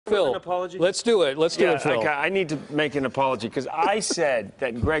Phil, an apology? let's do it. Let's do it, Phil. Okay, I need to make an apology because I said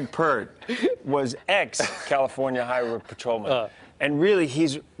that Greg Pert was ex-California Highway Patrolman. And really,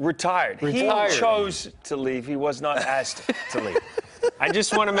 he's retired. He chose to leave. He was not asked to leave. I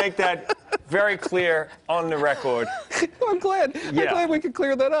just want to make that very clear on the record. I'm glad we could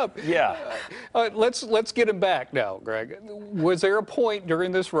clear that up. Yeah. Let's get him back now, Greg. Was there a point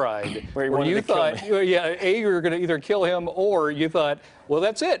during this ride where you thought, you were going to either kill him, or you thought, well,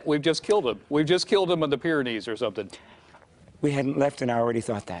 that's it. We've just killed him. We've just killed him in the Pyrenees or something. We hadn't left, and I already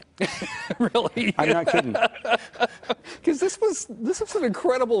thought that. Really? I'm not kidding. Because this was an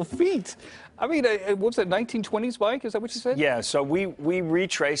incredible feat. I mean, what was that, 1920s bike? Is that what you said? Yeah, so we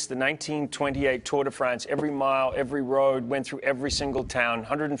retraced the 1928 Tour de France, every mile, every road, went through every single town,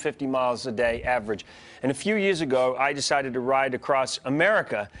 150 miles a day average. And a few years ago, I decided to ride across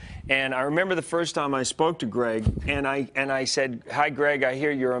America. And I remember the first time I spoke to Greg, and I said, "Hi, Greg, I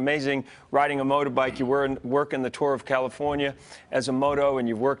hear you're amazing riding a motorbike. You work in the Tour of California as a moto, and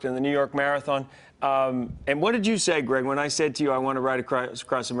you've worked in the New York Marathon." And what did you say, Greg, when I said to you I want to ride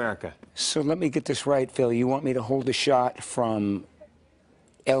across America? So let me get this right, Phil. You want me to hold a shot from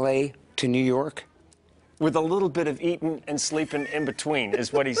L.A. to New York? With a little bit of eating and sleeping in between,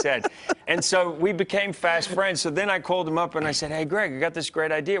 is what he said. And so we became fast friends. So then I called him up and I said, "Hey, Greg, I got this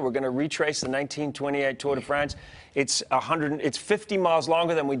great idea. We're going to retrace the 1928 Tour de France. It's 50 miles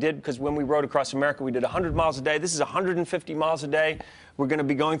longer than we did, because when we rode across America, we did 100 miles a day. This is 150 miles a day. We're going to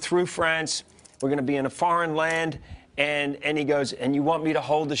be going through France. We're going to be in a foreign land." And he goes, "And you want me to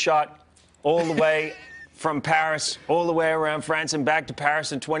hold the shot all the way from Paris, all the way around France and back to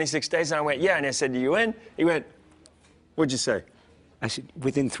Paris in 26 days? And I went, "Yeah." And I said, "Are you in?" He went, "What'd you say?" I said,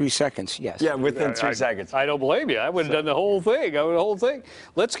 "Within 3 seconds, yes." Yeah, within 3 seconds. I don't blame you. I would have done the whole thing.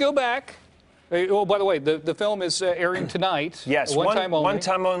 Let's go back. Oh, by the way, the film is airing tonight. Yes, one time only. One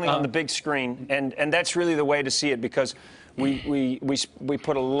time only on the big screen, and that's really the way to see it, because we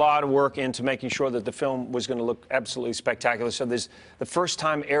put a lot of work into making sure that the film was going to look absolutely spectacular. So there's the first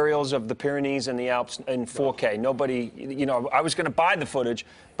time aerials of the Pyrenees and the Alps in 4K. Nobody, I was going to buy the footage,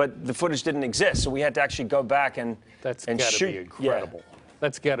 but the footage didn't exist, so we had to actually go back and shoot. Be incredible. Yeah.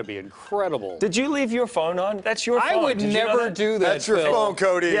 That's got to be incredible. Did you leave your phone on? That's your phone. I would never do that. That's your phone,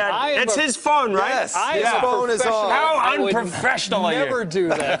 Cody. Yeah, it's his phone, right? Yes, his phone is on. How unprofessional are you? Never do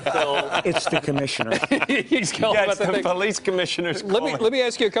that, Phil. It's the commissioner. He's calling about the police commissioner's calling. Let me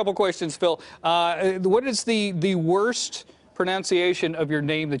ask you a couple questions, Phil. What is the worst pronunciation of your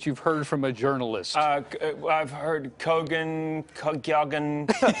name that you've heard from a journalist? I've heard Keoghan.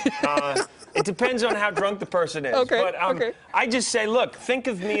 It depends on how drunk the person is. Okay, but okay. I just say, "Look, think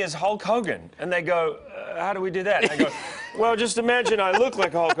of me as Hulk Hogan." And they go, "How do we do that?" And I go, "Well, just imagine I look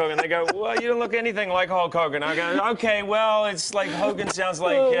like Hulk Hogan." They go, "Well, you don't look anything like Hulk Hogan." I go, "Okay, well, it's like Hogan sounds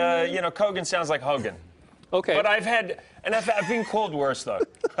like, Kogan sounds like Hogan." Okay. But I've been called worse, though.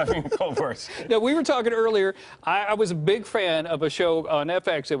 I've been called worse. Now, we were talking earlier. I was a big fan of a show on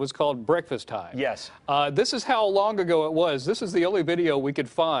FX. It was called Breakfast Time. Yes. This is how long ago it was. This is the only video we could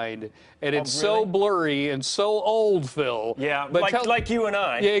find, and it's so blurry and so old, Phil. Yeah, but like you and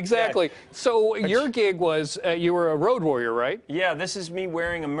I. Yeah, exactly. Yeah. So your gig was, you were a road warrior, right? Yeah, this is me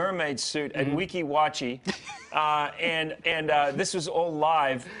wearing a mermaid suit at Weeki Wachee, and this was all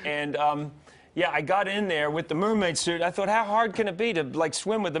live, and yeah, I got in there with the mermaid suit. I thought, how hard can it be to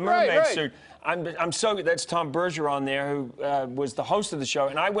swim with the mermaid suit? I'm so good. That's Tom Bergeron there, who was the host of the show,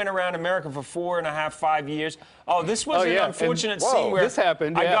 and I went around America for 4.5, 5 years. Oh, this was an unfortunate scene where this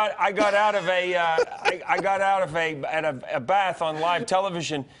happened. Yeah. I got out of a bath on live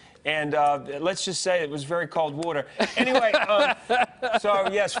television. And let's just say it was very cold water. Anyway, so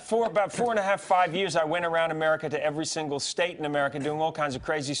yes, for about 4.5, 5 years, I went around America to every single state in America doing all kinds of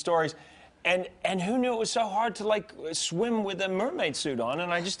crazy stories. And who knew it was so hard to swim with a mermaid suit on?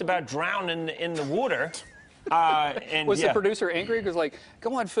 And I just about drowned in the water. Was the producer angry? Because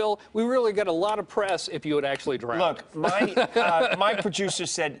come on, Phil, we really got a lot of press if you would actually drown. Look, my producer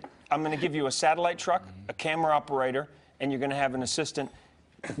said, "I'm going to give you a satellite truck, a camera operator, and you're going to have an assistant.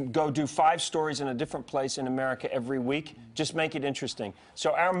 Go do 5 stories in a different place in America every week. Just make it interesting."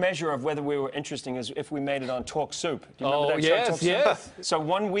 So our measure of whether we were interesting is if we made it on Talk Soup. Do you remember that show, Talk Soup? Yes. So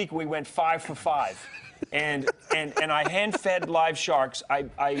one week we went 5 for 5. And I hand-fed live sharks.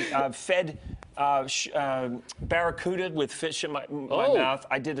 I fed barracuda with fish in my mouth.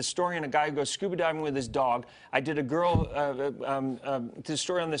 I did a story on a guy who goes scuba diving with his dog. I did a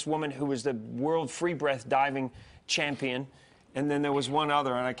story on this woman who was the world free breath diving champion. And then there was one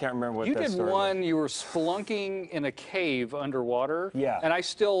other, and I can't remember what You that did story was. one, you were spelunking in a cave underwater. Yeah. And I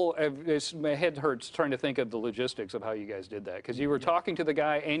still, my head hurts trying to think of the logistics of how you guys did that. Because you were talking to the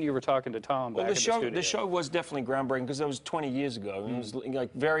guy and you were talking to Tom Well, back in the studio. the show was definitely groundbreaking because that was 20 years ago. And it was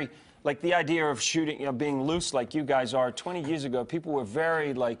like very, like the idea of shooting, being loose like you guys are. 20 years ago, people were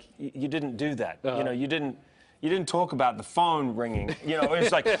very like, you didn't do that. You know, you didn't talk about the phone ringing. You know, it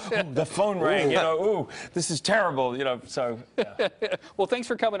was like, "Ooh, the phone rang, you know, ooh, this is terrible, you know, so. Yeah. Well, thanks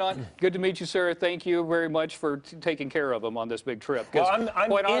for coming on. Good to meet you, sir. Thank you very much for taking care of him on this big trip. Well, 'Cause I'm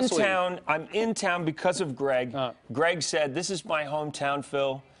quite in honestly, town. I'm in town because of Greg. Greg said, this is my hometown,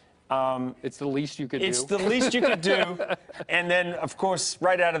 Phil. it's the least you could It's do. the least you could do. And then, of course,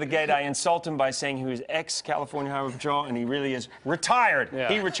 right out of the gate, I insult him by saying he was ex-California Highway Patrol, and he really is retired. Yeah.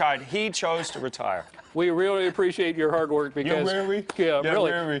 He retired. He chose to retire. We really appreciate your hard work because really? yeah, Yeah,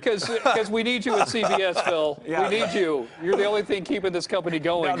 really, really. because we need you at CBS, Phil. Yeah. We need you. You're the only thing keeping this company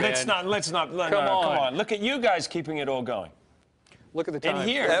going, No, man. let's not. No, Come come on. on. Look at you guys keeping it all going. Look at the time. And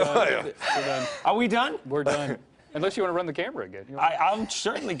here. We're done. Are we done? We're done. Unless you want to run the camera again. I'll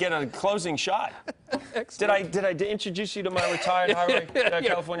certainly get a closing shot. Did I introduce you to my retired highway,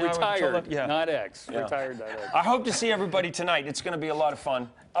 California Highway Patrol? Retired, Yeah. not ex. Yeah. Retired, not ex. I hope to see everybody tonight. It's going to be a lot of fun.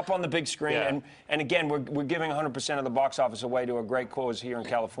 Up on the big screen. Yeah. And again, we're giving 100% of the box office away to a great cause here in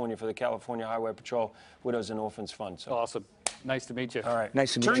California for the California Highway Patrol Widows and Orphans Fund. So. Awesome. Nice to meet you. All right.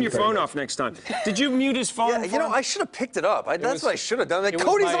 Nice to meet Turn you, your Cody. phone off next time. Did you mute his phone? Yeah, you know, I should have picked it up. That's was- what I should have done. Like, it was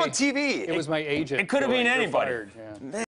Cody's my- on TV. It was my agent. It could have been going, "You're anybody." fired." Yeah.